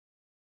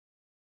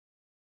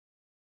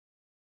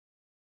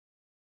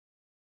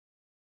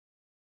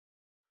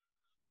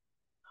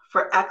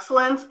for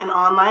excellence in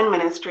online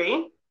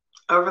ministry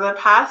over the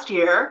past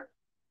year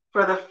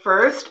for the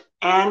first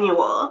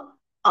annual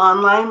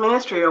Online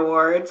Ministry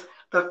Awards.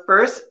 The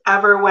first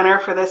ever winner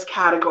for this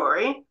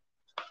category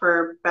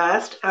for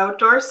Best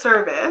Outdoor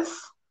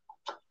Service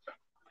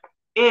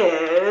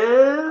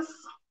is,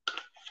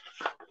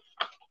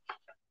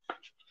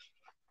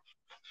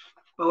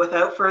 but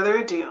without further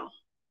ado,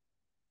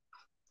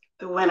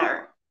 the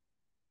winner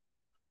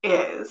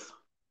is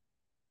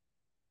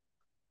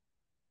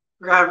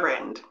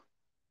Reverend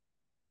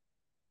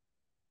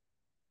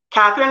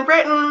Catherine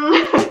Britton.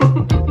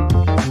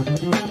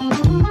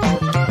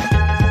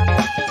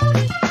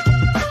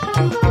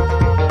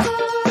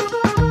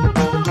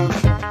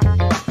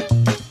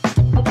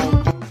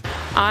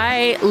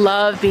 I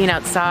love being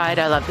outside.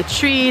 I love the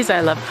trees. I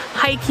love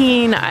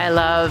hiking. I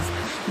love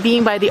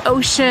being by the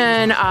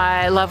ocean.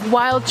 I love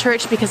Wild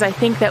Church because I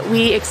think that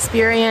we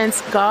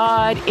experience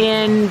God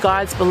in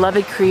God's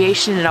beloved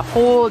creation in a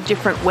whole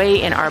different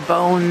way in our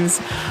bones.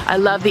 I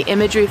love the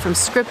imagery from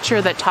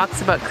Scripture that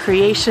talks about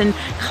creation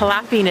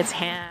clapping its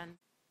hands.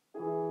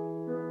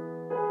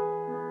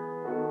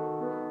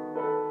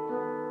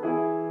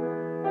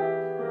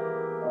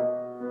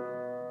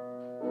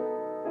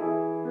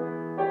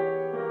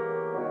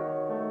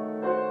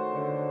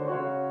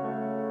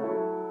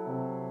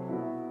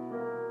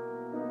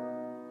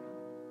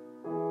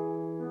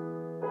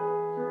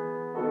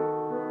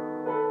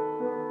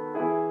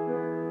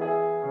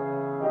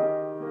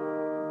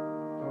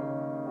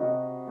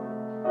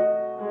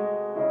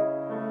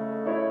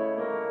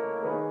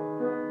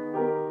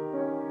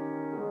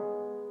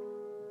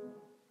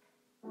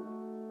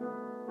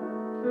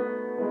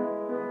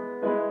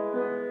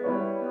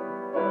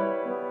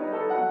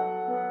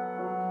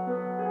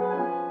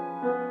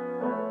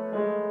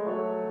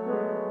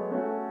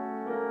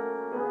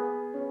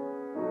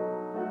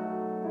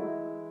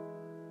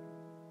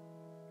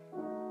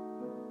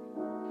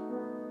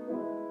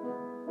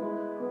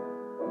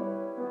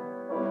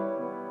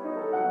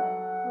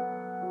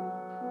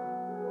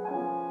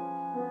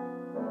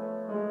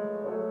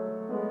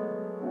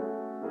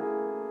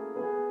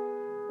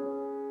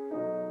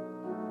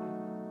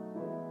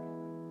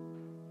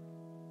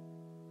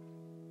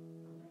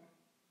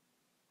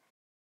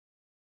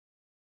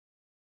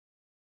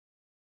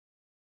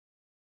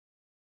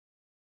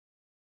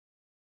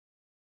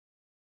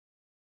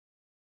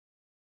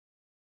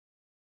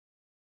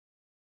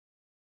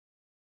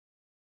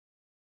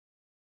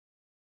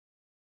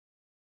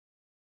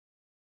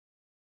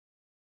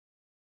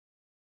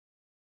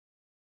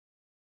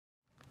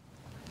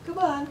 Come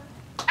on.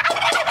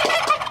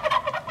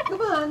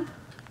 Come on.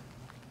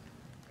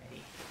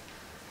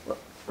 Well,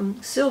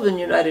 Sylvan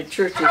United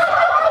Church is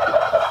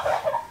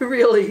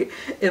really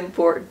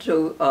important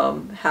to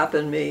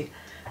happen to me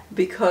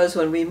because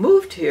when we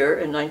moved here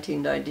in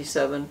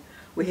 1997,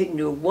 we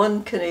knew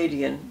one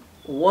Canadian.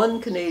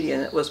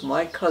 It was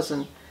my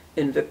cousin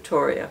in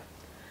Victoria.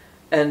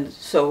 And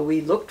so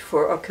we looked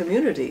for a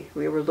community.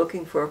 We were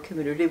looking for a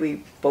community.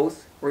 We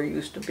both were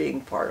used to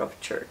being part of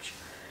church.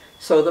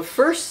 So the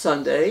first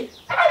Sunday,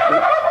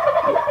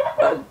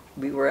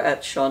 we were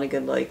at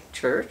Shawnigan Lake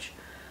Church.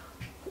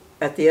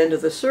 At the end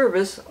of the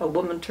service, a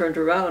woman turned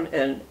around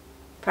and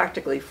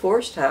practically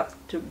forced Hap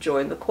to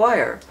join the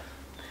choir.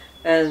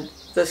 And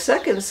the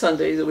second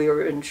Sunday that we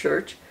were in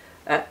church,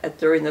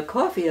 during the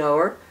coffee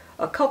hour,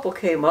 a couple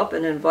came up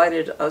and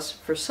invited us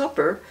for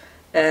supper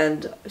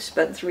and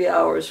spent 3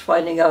 hours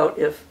finding out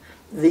if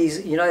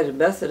these United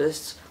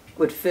Methodists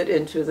would fit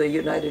into the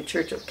United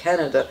Church of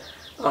Canada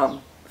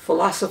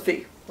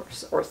philosophy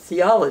or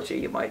theology,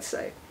 you might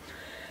say.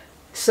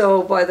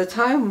 So by the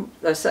time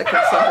the second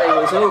Sunday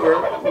was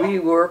over, we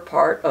were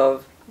part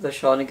of the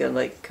Shawnigan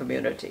Lake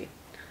community.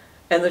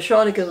 And the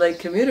Shawnigan Lake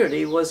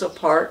community was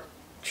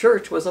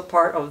church was a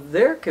part of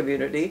their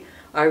community.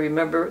 I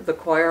remember the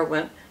choir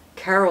went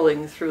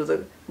caroling through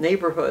the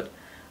neighborhood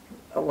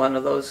one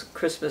of those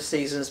Christmas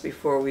seasons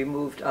before we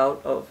moved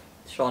out of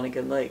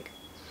Shawnigan Lake.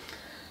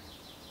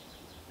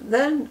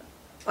 Then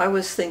I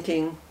was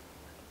thinking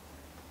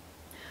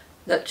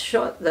that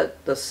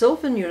the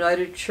Sylvan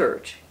United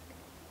Church,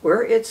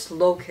 where it's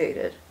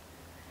located,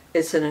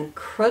 it's an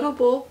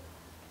incredible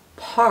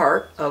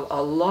part of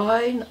a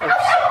line of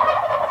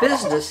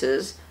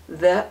businesses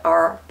that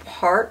are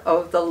part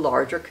of the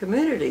larger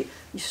community.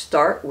 You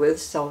start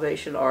with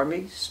Salvation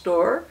Army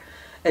store,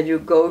 and you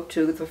go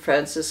to the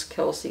Francis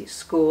Kelsey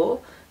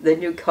School,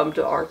 then you come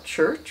to our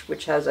church,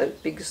 which has a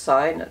big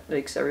sign that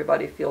makes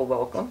everybody feel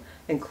welcome,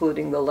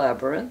 including the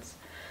Labyrinth.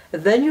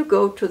 And then you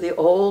go to the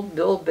old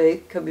Mill Bay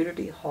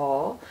Community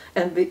Hall,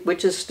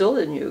 which is still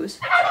in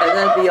use. And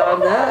then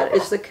beyond that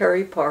is the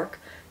Kerry Park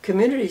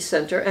Community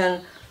Center.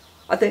 And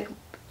I think,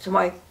 to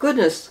my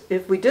goodness,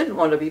 if we didn't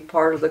want to be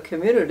part of the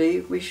community,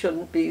 we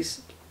shouldn't be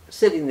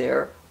sitting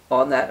there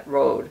on that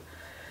road.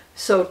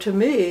 So to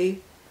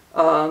me,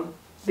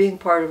 being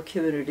part of a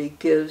community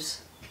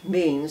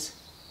means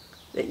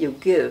that you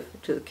give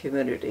to the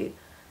community.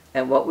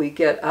 And what we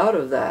get out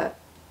of that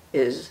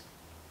is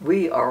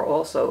we are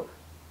also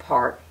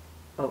part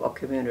of a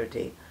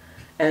community.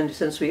 And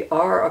since we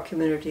are a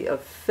community of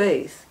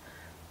faith,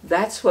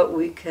 that's what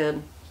we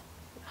can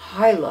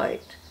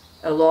highlight,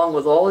 along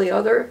with all the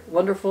other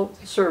wonderful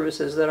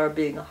services that are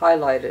being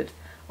highlighted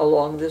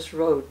along this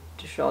road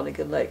to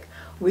Shawnigan Lake.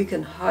 We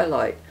can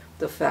highlight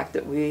the fact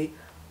that we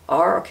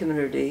are a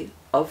community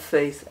of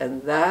faith,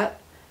 and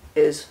that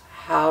is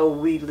how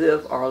we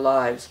live our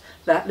lives.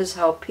 That is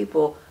how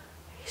people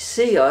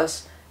see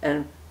us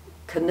and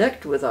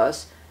connect with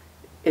us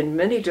in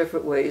many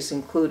different ways,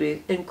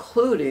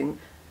 including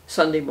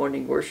Sunday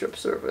morning worship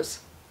service.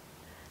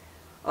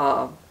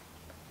 In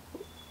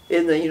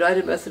the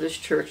United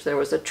Methodist Church, there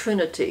was a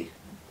Trinity,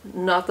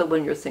 not the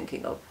one you're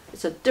thinking of.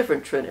 It's a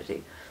different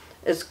Trinity.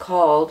 It's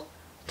called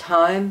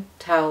time,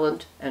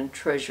 talent, and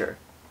treasure.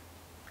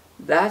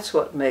 That's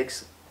what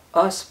makes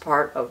us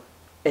part of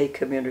a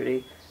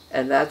community,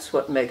 and that's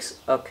what makes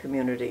a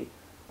community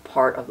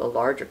part of the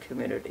larger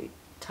community.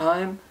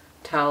 Time,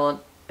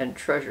 talent, and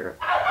treasure.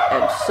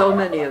 And so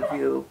many of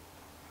you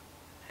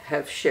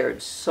have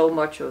shared so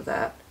much of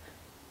that.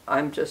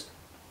 I'm just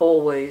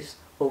always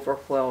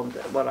overwhelmed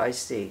at what I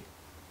see.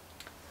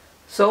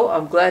 So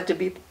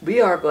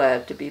we are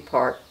glad to be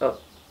part of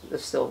the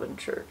Sylvan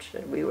Church,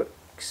 and we would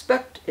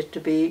expect it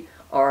to be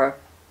our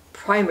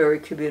primary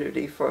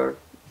community for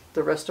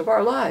the rest of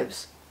our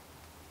lives.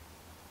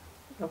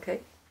 Okay?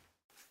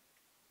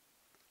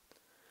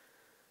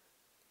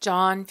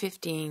 John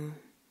 15,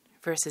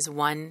 verses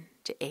 1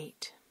 to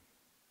 8.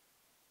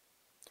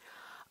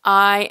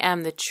 I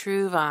am the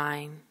true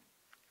vine,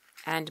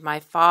 and my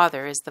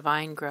Father is the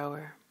vine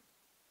grower.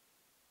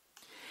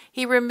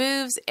 He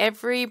removes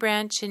every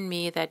branch in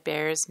me that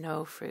bears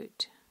no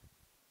fruit.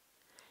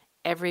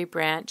 Every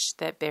branch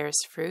that bears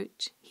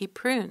fruit, he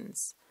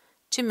prunes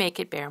to make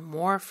it bear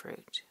more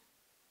fruit.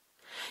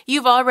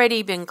 You've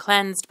already been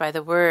cleansed by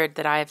the word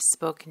that I have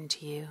spoken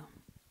to you.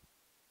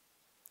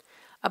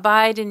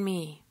 Abide in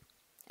me,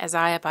 as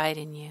I abide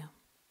in you.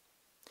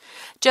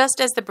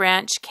 Just as the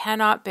branch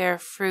cannot bear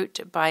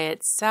fruit by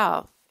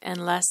itself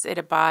unless it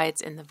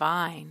abides in the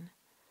vine,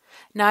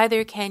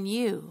 neither can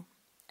you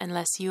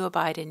unless you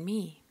abide in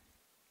me.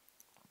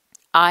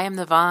 I am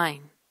the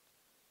vine,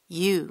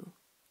 you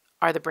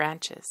are the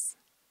branches.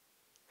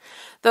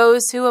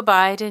 Those who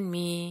abide in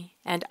me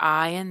and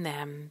I in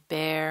them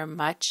bear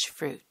much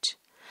fruit,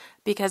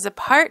 because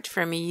apart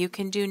from me you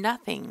can do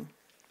nothing.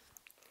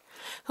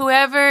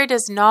 Whoever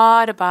does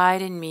not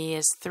abide in me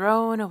is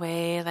thrown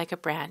away like a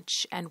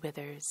branch and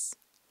withers.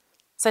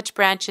 Such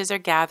branches are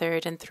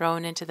gathered and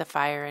thrown into the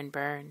fire and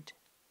burned.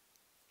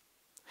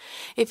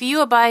 If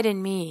you abide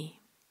in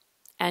me,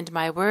 and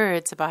my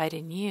words abide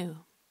in you,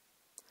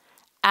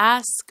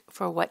 ask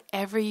for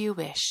whatever you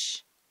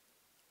wish,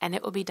 and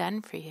it will be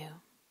done for you.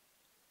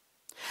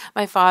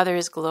 My Father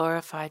is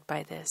glorified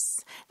by this,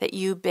 that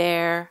you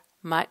bear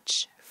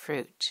much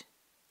fruit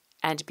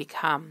and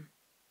become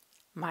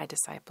my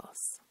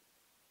disciples.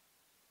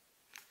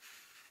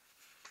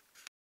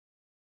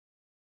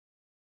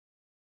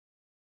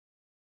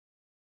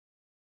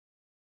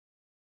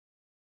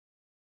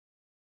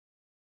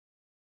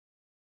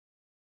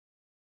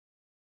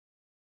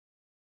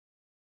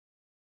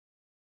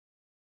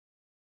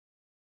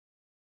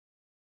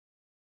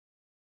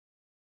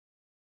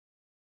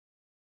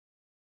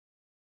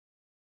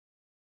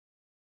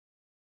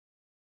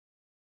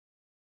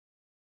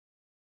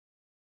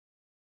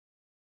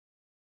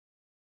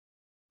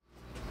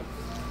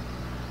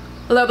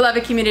 Hello,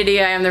 beloved community.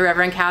 I am the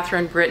Reverend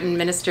Catherine Britton,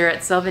 minister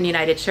at Sylvan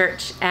United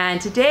Church,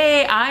 and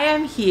today I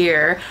am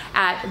here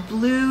at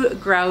Blue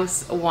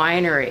Grouse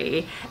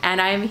Winery, and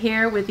I am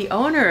here with the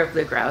owner of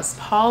Blue Grouse,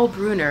 Paul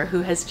Bruner,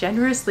 who has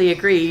generously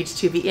agreed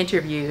to be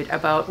interviewed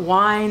about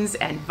wines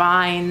and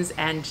vines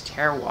and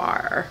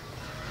terroir.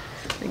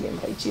 I'm going to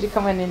invite you to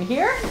come on in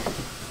here.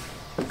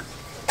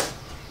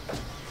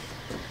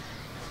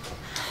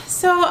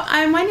 So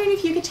I'm wondering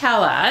if you could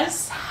tell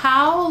us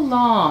how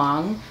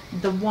long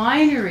the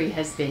winery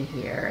has been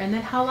here, and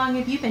then how long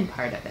have you been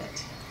part of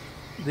it?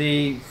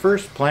 The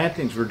first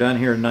plantings were done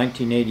here in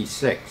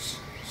 1986.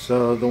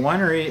 So the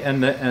winery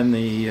and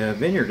the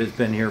vineyard has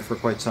been here for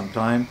quite some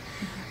time.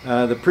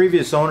 The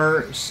previous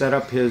owner set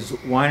up his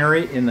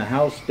winery in the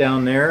house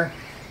down there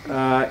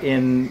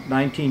in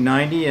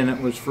 1990, and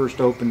it was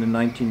first opened in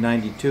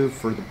 1992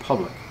 for the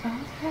public.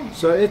 Okay.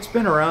 So it's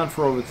been around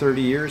for over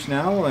 30 years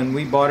now, and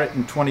we bought it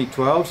in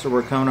 2012, so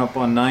we're coming up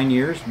on 9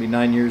 years. It'll be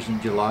 9 years in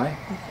July.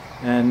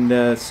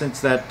 And since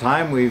that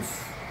time, we've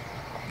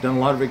done a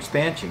lot of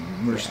expansion.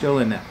 We're still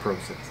in that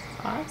process.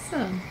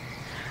 Awesome.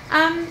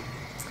 I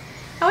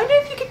wonder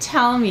if you could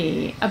tell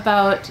me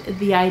about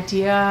the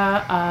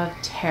idea of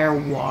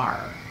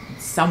terroir,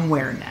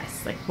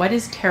 somewhereness. Like, what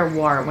is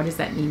terroir? What does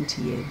that mean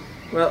to you?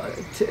 Well,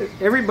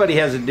 everybody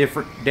has a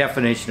different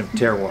definition of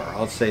terroir.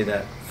 I'll say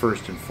that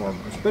first and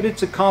foremost. But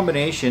it's a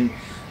combination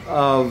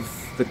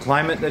of the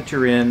climate that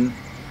you're in,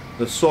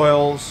 the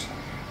soils,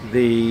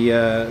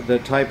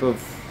 the type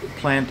of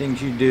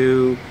plantings you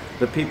do,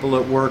 the people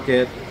that work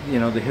it, you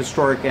know, the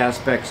historic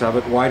aspects of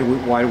it. Why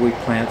do we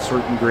plant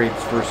certain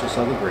grapes versus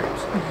other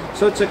grapes?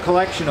 So it's a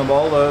collection of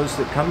all those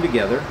that come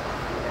together,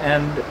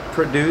 and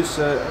produce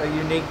a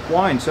unique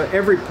wine. So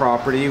every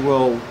property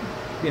will,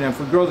 if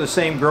we grow the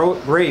same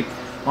grape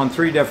on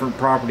 3 different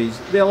properties,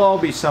 they'll all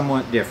be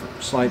somewhat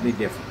different, slightly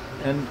different.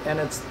 And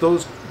it's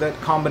that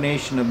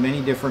combination of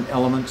many different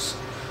elements,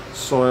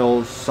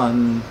 soil,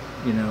 sun,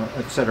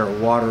 etc.,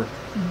 water,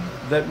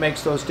 that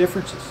makes those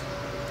differences.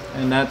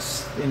 And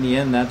that's, in the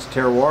end, that's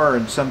terroir,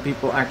 and some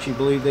people actually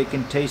believe they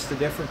can taste the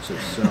differences.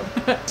 So,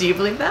 Do you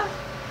believe that?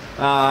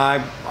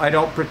 I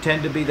don't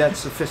pretend to be that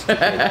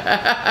sophisticated.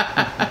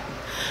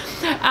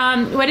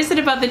 What is it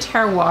about the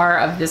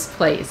terroir of this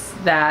place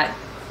that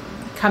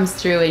comes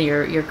through in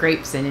your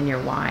grapes and in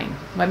your wine?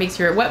 What makes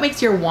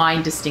your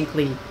wine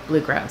distinctly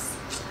bluegrass?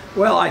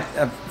 Well,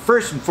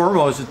 first and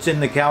foremost, it's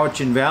in the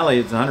Cowichan Valley.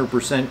 It's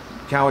 100%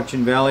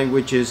 Cowichan Valley,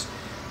 which is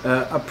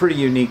a pretty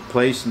unique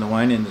place in the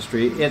wine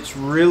industry. It's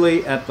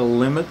really at the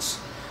limits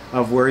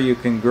of where you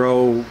can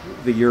grow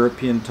the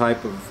European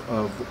type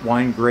of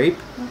wine grape.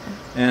 Okay.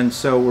 And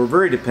so we're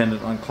very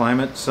dependent on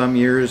climate. Some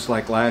years,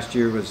 like last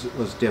year,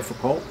 was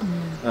difficult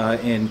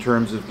in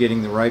terms of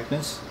getting the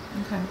ripeness.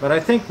 Okay. But I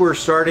think we're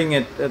starting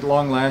at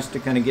long last to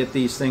kind of get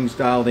these things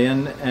dialed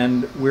in,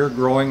 and we're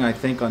growing, I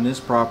think, on this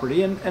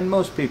property, and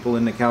most people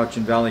in the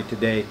Cowichan Valley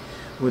today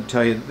would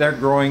tell you they're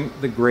growing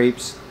the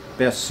grapes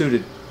best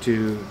suited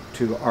to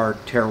our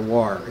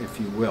terroir, if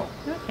you will.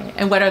 Okay.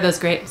 And what are those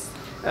grapes?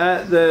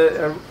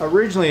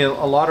 Originally a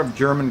lot of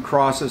German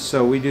crosses,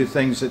 so we do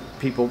things that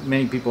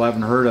many people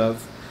haven't heard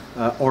of.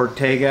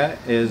 Ortega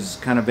is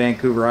kind of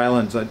Vancouver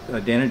Island's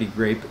identity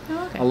grape.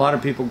 Oh, okay. A lot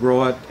of people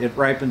grow it. It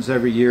ripens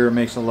every year. It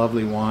makes a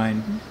lovely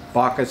wine. Mm-hmm.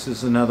 Bacchus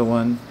is another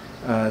one.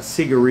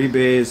 Sigaribe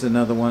is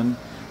another one.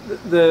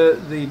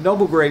 The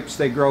noble grapes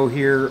they grow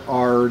here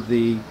are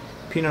the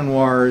Pinot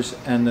Noirs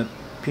and the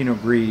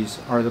Pinot Gris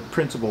are the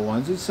principal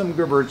ones. There's some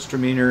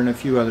Gewürztraminer and a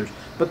few others,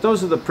 but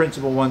those are the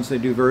principal ones. They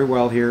do very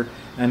well here,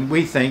 and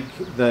we think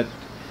that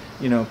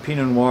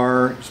Pinot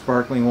Noir,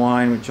 sparkling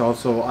wine, which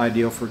also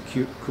ideal for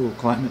cool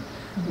climate,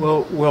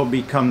 will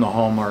become the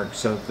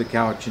hallmarks of the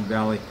Cowichan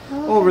Valley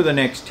over the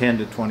next 10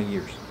 to 20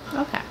 years.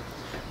 Okay.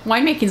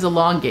 Winemaking is a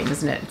long game,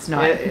 isn't it? It's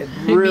not. It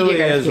really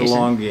is a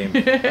long game.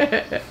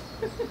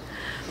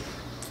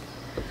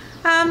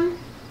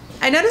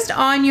 I noticed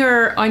on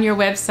your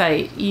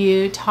website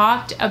you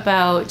talked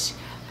about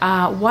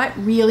what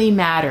really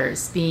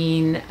matters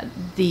being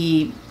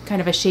the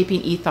kind of a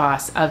shaping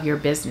ethos of your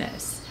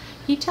business.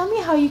 Can you tell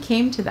me how you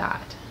came to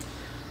that?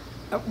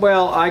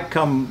 Well, I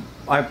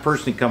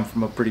personally come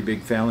from a pretty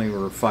big family.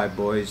 We're 5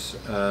 boys.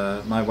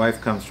 My wife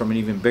comes from an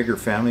even bigger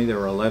family. There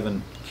were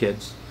 11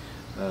 kids,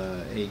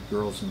 8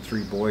 girls and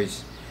 3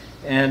 boys.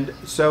 And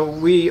so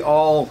we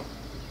all,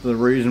 the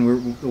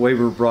way we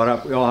were brought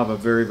up, we all have a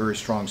very, very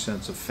strong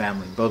sense of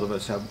family. Both of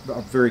us have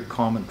very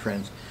common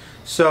trends.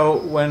 So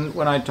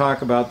when I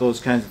talk about those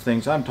kinds of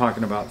things, I'm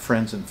talking about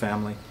friends and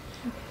family.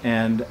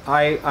 And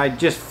I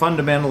just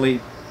fundamentally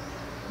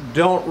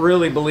don't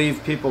really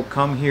believe people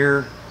come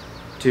here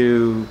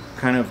to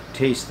kind of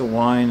taste the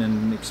wine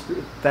and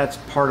that's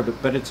part of it,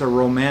 but it's a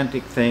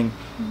romantic thing.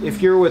 Mm-hmm.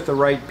 If you're with the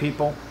right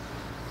people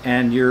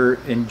and you're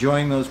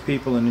enjoying those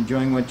people and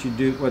enjoying what you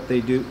do with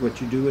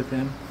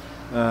them,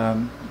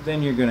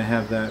 then you're going to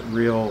have that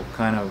real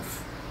kind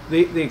of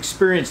the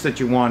experience that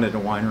you want at a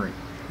winery.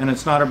 And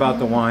it's not about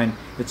the wine,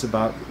 it's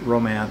about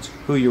romance,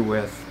 who you're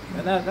with,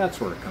 and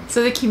that's where it comes from.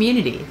 So the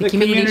community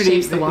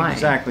shapes the wine.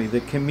 Exactly,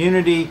 the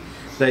community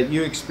that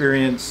you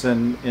experience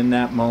in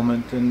that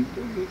moment, and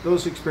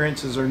those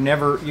experiences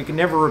you can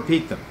never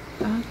repeat them.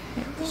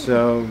 Okay.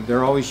 So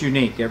they're always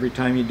unique. Every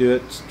time you do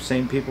it,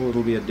 same people,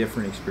 it'll be a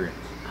different experience.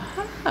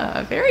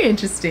 Ah, very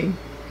interesting.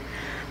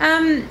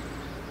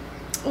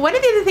 One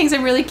of the other things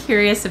I'm really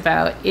curious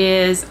about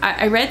is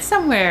I read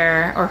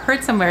somewhere or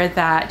heard somewhere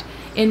that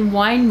in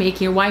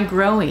winemaking or wine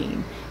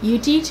growing, you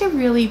need to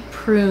really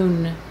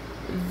prune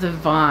the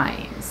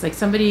vines. Like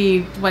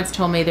somebody once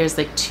told me there's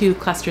like 2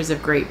 clusters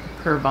of grape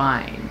per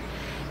vine.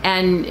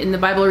 And in the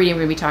Bible reading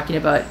we're going to be talking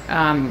about,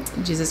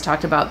 Jesus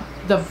talked about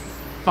the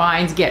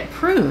vines get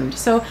pruned.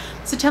 So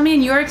tell me,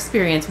 in your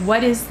experience,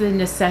 what is the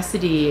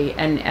necessity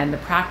and the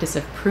practice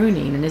of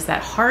pruning? And is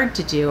that hard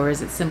to do, or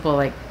is it simple,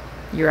 like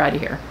you're out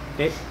of here?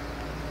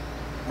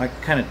 I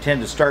kind of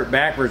tend to start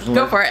backwards and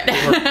work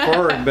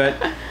forward,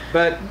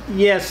 but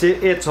yes,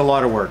 it's a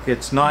lot of work.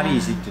 It's not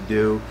easy to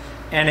do,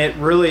 and it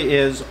really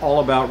is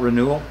all about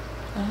renewal.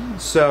 Oh.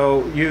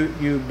 So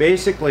you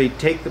basically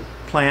take the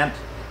plant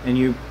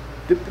and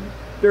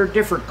there are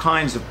different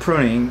kinds of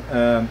pruning.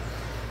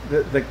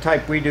 The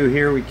type we do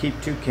here, we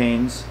keep 2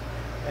 canes,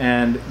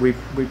 and we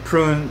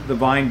prune the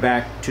vine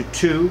back to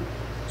 2,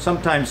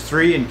 sometimes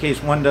 3 in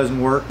case one doesn't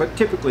work, but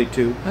typically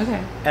 2.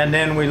 Okay. And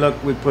then we look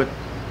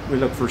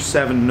for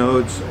 7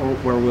 nodes,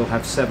 where we'll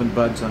have 7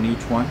 buds on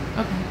each one.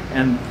 Okay.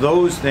 And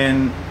those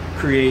then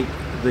create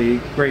the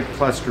grape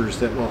clusters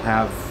that we'll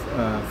have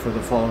for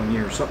the following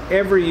year. So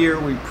every year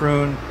we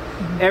prune.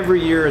 Mm-hmm.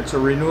 Every year it's a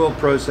renewal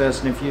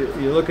process, and if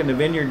you look in the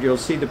vineyard, you'll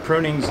see the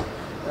prunings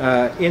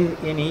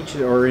in each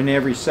or in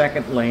every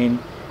second lane,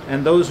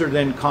 and those are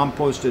then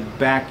composted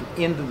back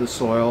into the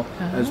soil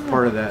as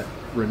part of that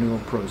renewal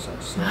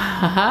process. So.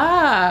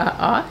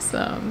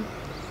 Awesome.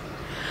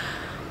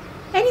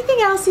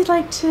 Anything else you'd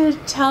like to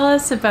tell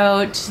us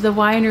about the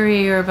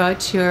winery or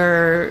about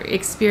your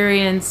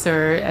experience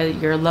or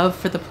your love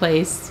for the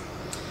place?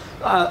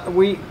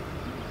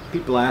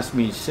 People ask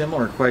me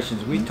similar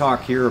questions. We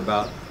talk here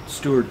about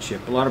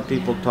stewardship. A lot of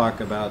people talk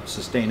about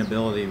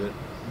sustainability, but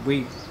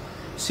we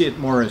see it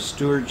more as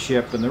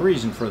stewardship, and the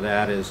reason for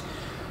that is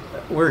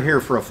we're here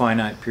for a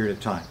finite period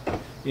of time.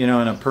 You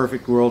know, in a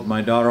perfect world,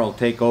 my daughter will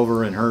take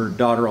over and her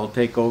daughter will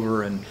take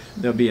over, and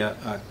there'll be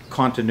a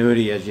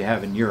continuity as you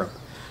have in Europe.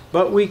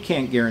 But we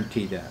can't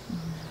guarantee that.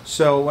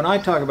 So when I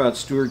talk about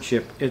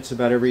stewardship, it's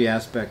about every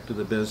aspect of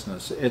the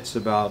business. It's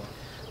about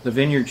the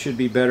vineyard should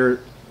be better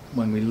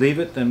when we leave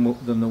it than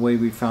the way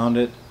we found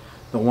it.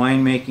 The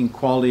winemaking,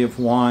 quality of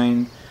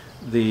wine,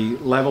 the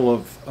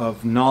level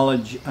of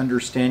knowledge,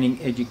 understanding,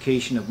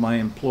 education of my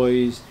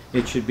employees.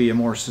 It should be a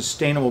more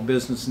sustainable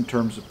business in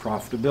terms of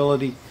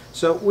profitability.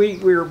 So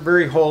we're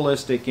very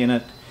holistic in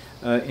it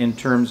in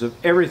terms of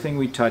everything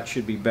we touch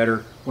should be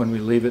better when we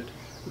leave it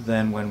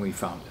than when we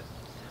found it.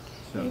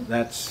 So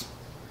that's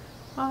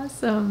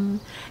awesome.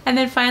 And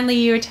then finally,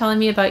 you were telling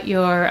me about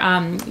your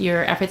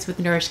efforts with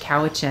Nourish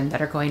Cowichan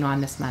that are going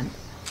on this month.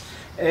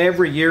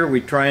 Every year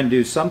we try and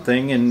do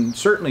something, and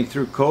certainly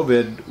through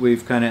COVID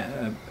we've kind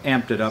of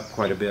amped it up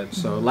quite a bit.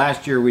 So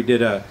last year we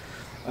did a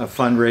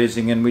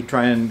fundraising, and we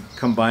try and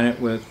combine it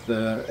with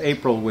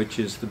April, which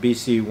is the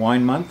BC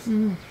Wine Month.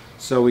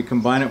 So we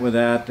combine it with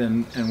that,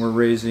 and we're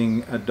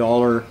raising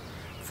 $1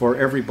 for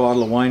every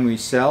bottle of wine we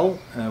sell,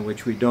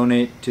 which we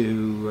donate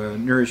to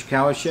Nourish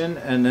Cowichan,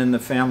 and then the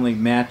family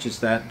matches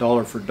that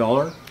dollar for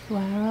dollar.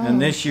 Wow. And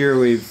this year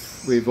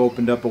we've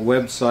opened up a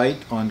website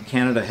on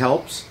Canada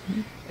Helps,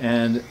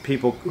 and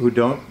people who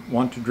don't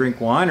want to drink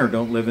wine or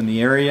don't live in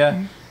the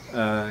area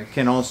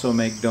can also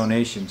make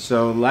donations.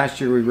 So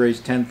last year we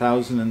raised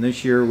 $10,000, and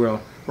this year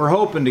we're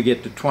hoping to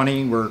get to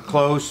 20. We're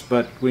close,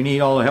 but we need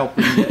all the help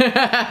we can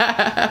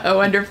get.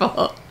 Wonderful.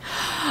 All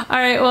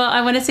right, well,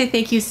 I want to say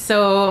thank you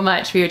so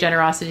much for your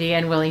generosity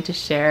and willing to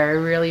share. I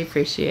really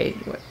appreciate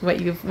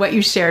what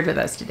you shared with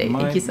us today.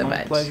 Thank you so much.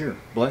 My pleasure.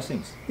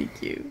 Blessings.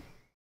 Thank you.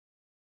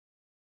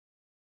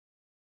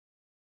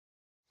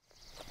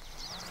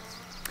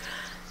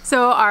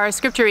 So our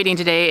scripture reading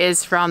today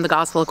is from the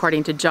Gospel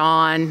according to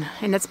John,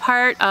 and it's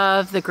part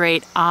of the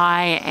great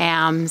I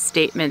am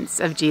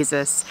statements of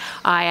Jesus.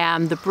 I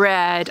am the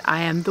bread,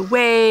 I am the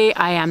way,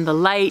 I am the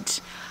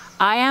light,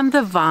 I am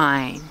the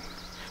vine.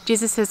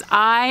 Jesus says,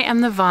 I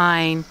am the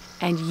vine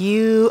and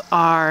you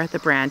are the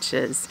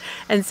branches.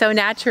 And so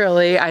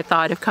naturally, I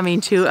thought of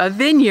coming to a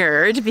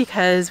vineyard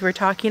because we're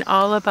talking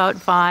all about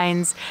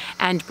vines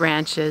and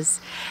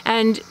branches.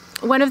 And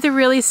one of the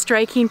really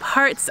striking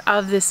parts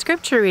of this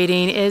scripture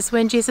reading is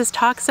when Jesus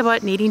talks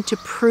about needing to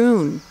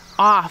prune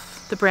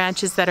off the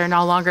branches that are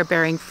no longer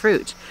bearing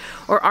fruit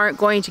or aren't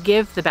going to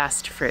give the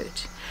best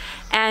fruit.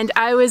 And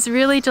I was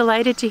really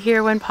delighted to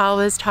hear when Paul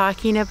was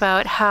talking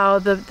about how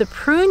the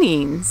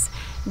prunings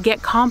get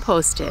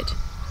composted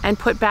and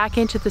put back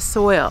into the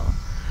soil,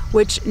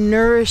 which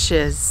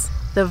nourishes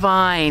the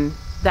vine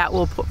that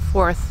will put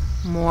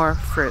forth more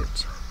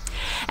fruit.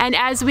 And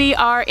as we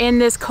are in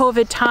this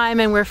COVID time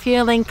and we're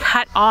feeling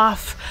cut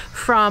off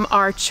from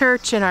our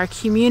church and our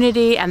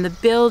community and the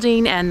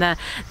building and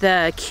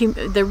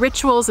the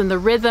rituals and the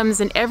rhythms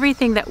and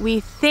everything that we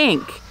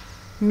think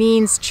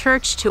means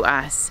church to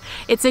us,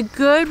 it's a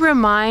good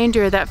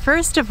reminder that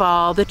first of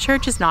all, the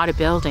church is not a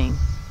building.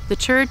 The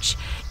church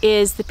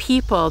is the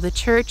people, the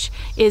church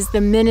is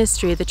the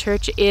ministry, the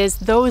church is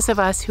those of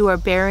us who are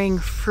bearing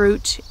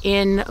fruit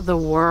in the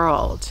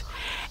world.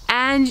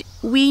 And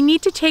we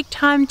need to take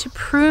time to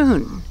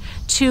prune,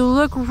 to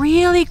look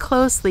really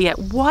closely at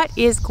what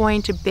is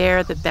going to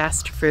bear the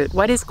best fruit,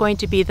 what is going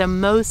to be the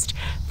most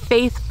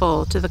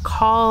faithful to the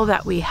call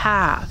that we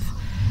have,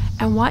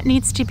 and what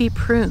needs to be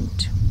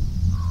pruned.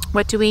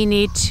 What do we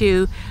need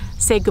to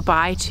say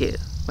goodbye to?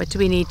 What do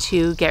we need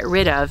to get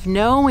rid of?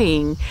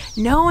 Knowing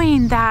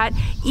that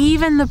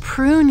even the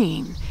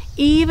pruning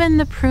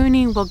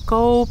will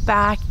go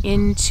back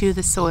into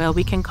the soil.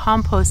 We can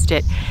compost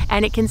it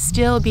and it can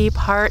still be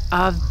part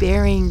of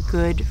bearing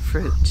good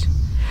fruit.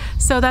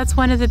 So that's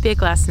one of the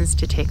big lessons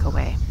to take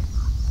away.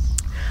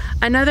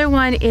 Another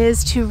one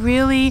is to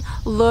really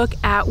look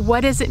at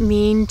what does it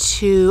mean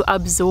to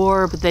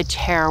absorb the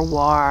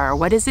terroir?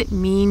 What does it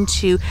mean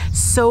to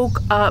soak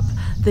up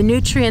the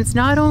nutrients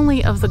not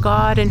only of the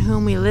God in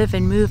whom we live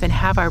and move and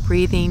have our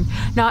breathing,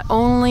 not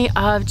only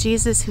of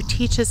Jesus who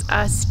teaches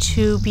us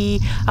to be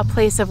a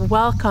place of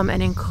welcome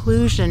and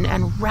inclusion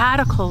and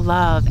radical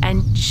love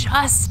and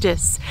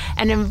justice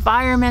and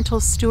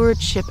environmental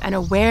stewardship and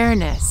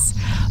awareness,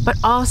 but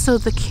also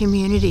the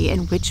community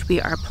in which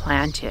we are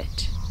planted.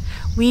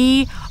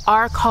 We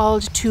are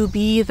called to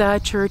be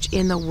the church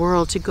in the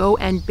world, to go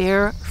and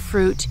bear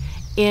fruit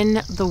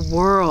in the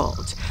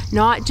world,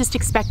 not just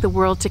expect the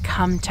world to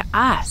come to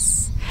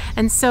us.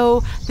 And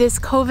so this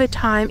COVID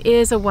time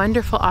is a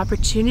wonderful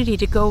opportunity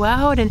to go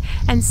out and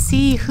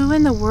see who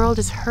in the world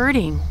is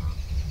hurting,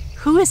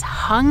 who is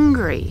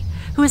hungry,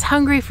 who is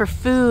hungry for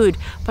food,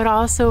 but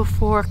also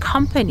for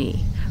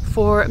company,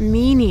 for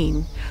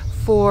meaning,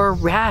 for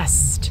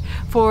rest,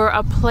 for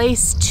a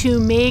place to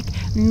make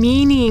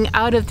meaning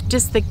out of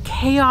just the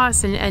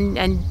chaos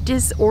and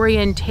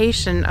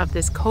disorientation of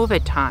this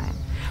COVID time.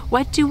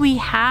 What do we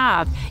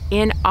have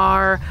in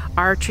our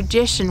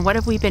tradition? What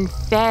have we been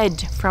fed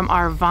from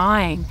our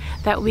vine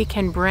that we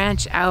can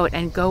branch out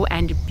and go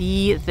and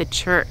be the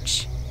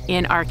church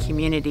in our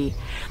community?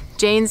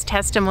 Jane's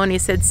testimony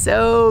said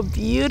so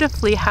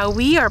beautifully how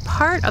we are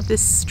part of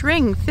this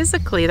string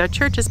physically. The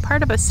church is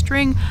part of a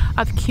string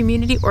of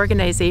community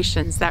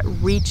organizations that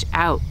reach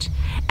out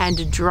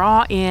and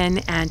draw in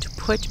and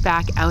put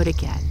back out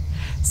again.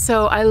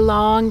 So I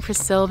long for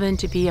Sylvan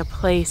to be a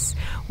place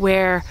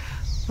where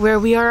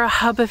we are a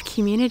hub of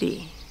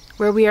community,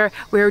 where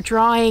we're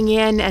drawing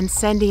in and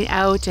sending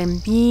out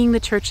and being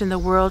the church in the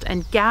world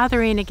and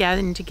gathering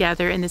again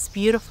together in this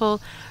beautiful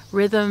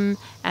rhythm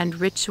and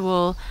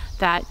ritual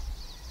that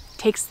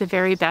takes the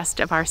very best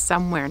of our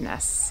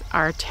somewhereness,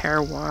 our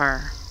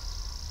terroir.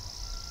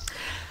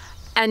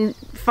 And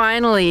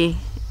finally,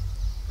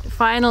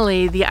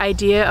 the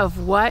idea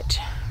of what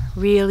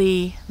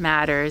really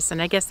matters,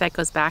 and I guess that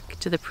goes back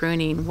to the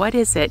pruning. What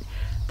is it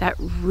that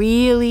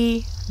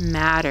really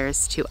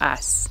matters to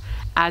us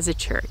as a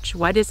church?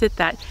 What is it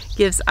that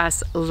gives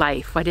us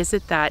life? What is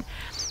it that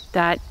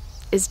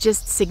is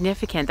just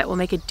significant, that will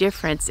make a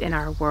difference in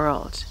our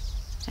world?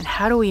 And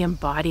how do we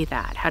embody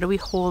that? How do we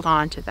hold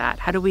on to that?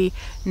 How do we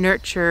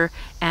nurture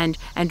and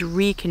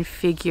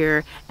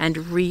reconfigure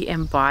and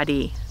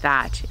re-embody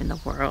that in the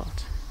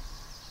world?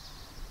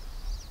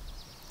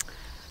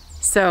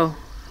 So,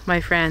 my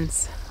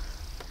friends,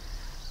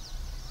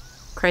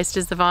 Christ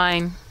is the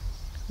vine.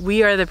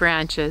 We are the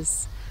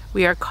branches.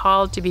 We are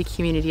called to be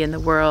community in the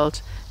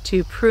world,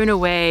 to prune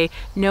away,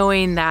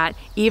 knowing that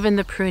even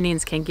the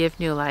prunings can give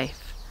new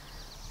life.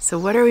 So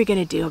what are we going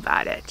to do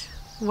about it?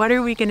 What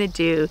are we going to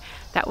do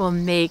that will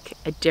make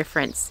a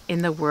difference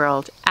in the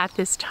world at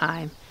this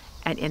time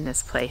and in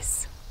this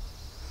place?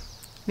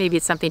 Maybe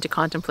it's something to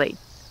contemplate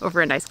over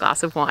a nice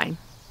glass of wine.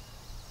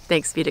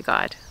 Thanks be to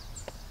God.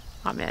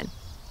 Amen.